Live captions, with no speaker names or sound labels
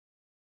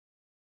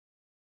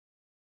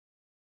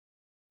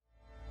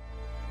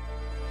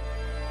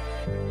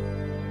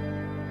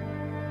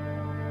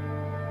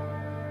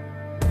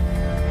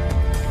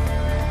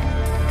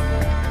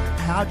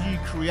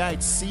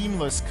create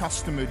seamless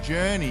customer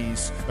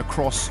journeys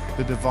across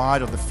the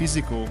divide of the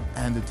physical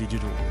and the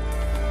digital.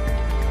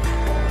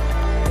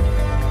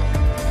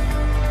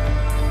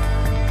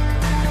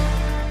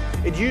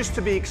 It used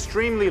to be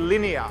extremely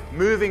linear,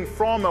 moving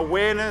from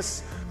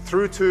awareness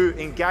through to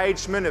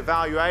engagement,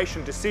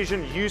 evaluation,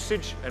 decision,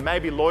 usage, and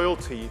maybe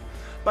loyalty.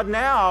 But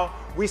now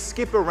we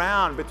skip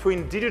around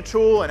between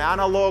digital and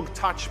analog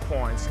touch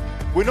points.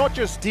 We're not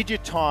just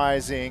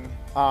digitizing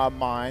our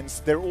minds,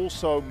 they're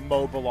also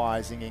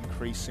mobilizing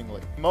increasingly.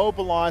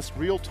 Mobilized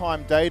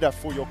real-time data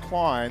for your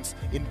clients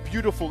in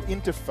beautiful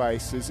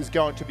interfaces is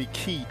going to be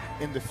key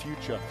in the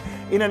future.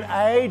 In an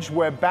age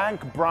where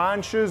bank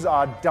branches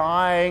are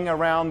dying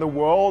around the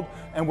world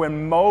and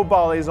when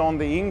mobile is on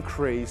the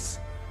increase,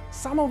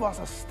 some of us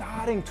are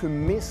starting to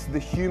miss the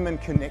human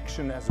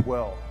connection as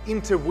well.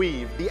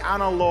 Interweave the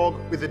analog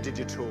with the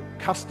digital.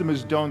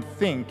 Customers don't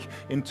think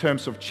in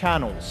terms of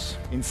channels.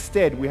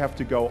 Instead, we have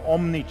to go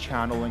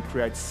omni-channel and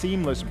create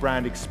seamless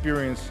brand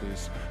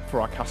experiences for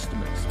our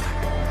customers.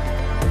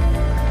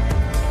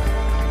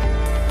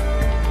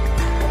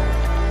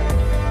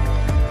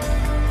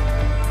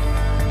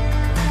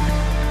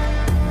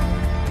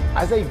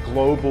 As a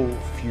global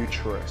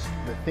futurist,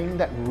 the thing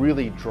that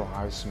really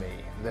drives me,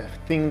 the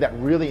thing that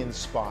really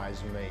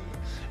inspires me,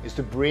 is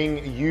to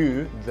bring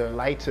you the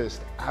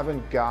latest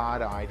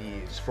avant-garde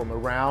ideas from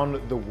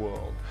around the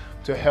world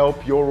to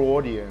help your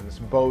audience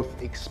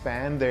both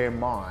expand their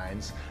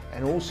minds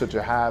and also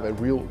to have a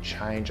real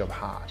change of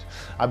heart.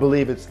 I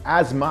believe it's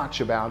as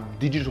much about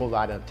digital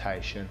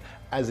adaptation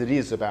as it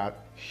is about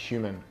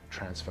human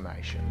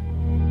transformation.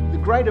 The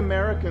great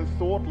American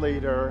thought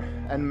leader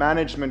and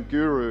management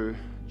guru,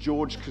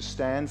 George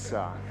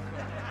Costanza,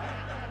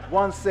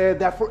 once said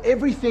that for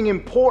everything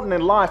important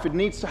in life, it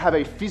needs to have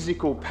a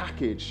physical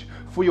package.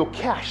 For your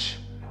cash,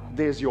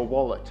 there's your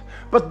wallet.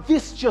 But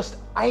this just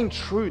ain't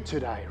true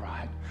today,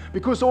 right?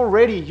 Because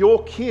already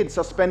your kids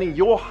are spending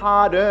your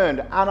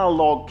hard-earned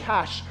analog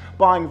cash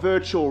buying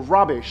virtual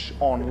rubbish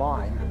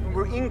online.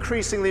 We're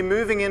increasingly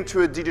moving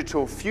into a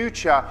digital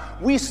future.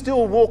 We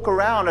still walk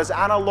around as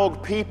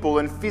analog people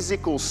in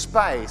physical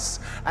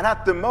space. And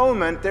at the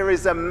moment, there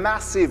is a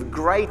massive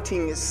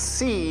grating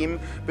seam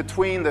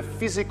between the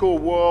physical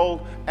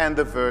world and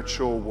the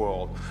virtual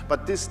world.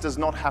 But this does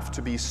not have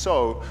to be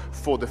so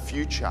for the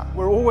future.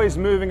 We're always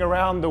moving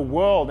around the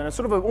world in a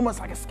sort of almost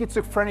like a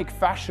schizophrenic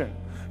fashion,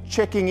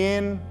 checking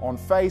in on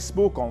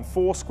Facebook, on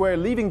Foursquare,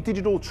 leaving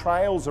digital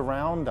trails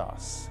around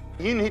us.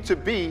 You need to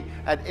be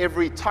at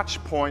every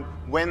touch point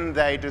when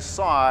they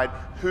decide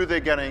who they're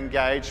going to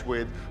engage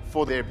with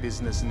for their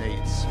business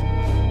needs.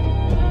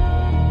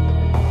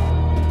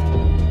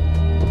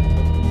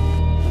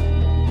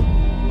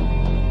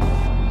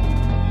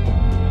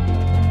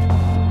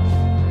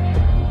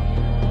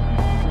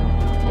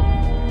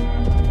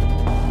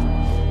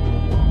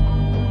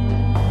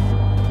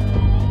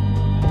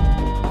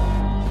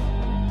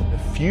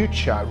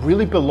 Future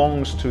really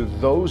belongs to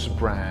those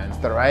brands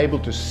that are able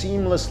to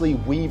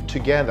seamlessly weave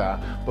together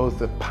both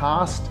the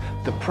past,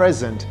 the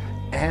present,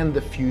 and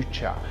the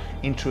future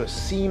into a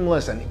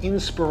seamless and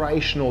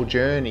inspirational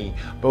journey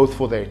both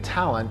for their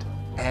talent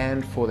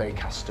and for their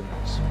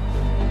customers.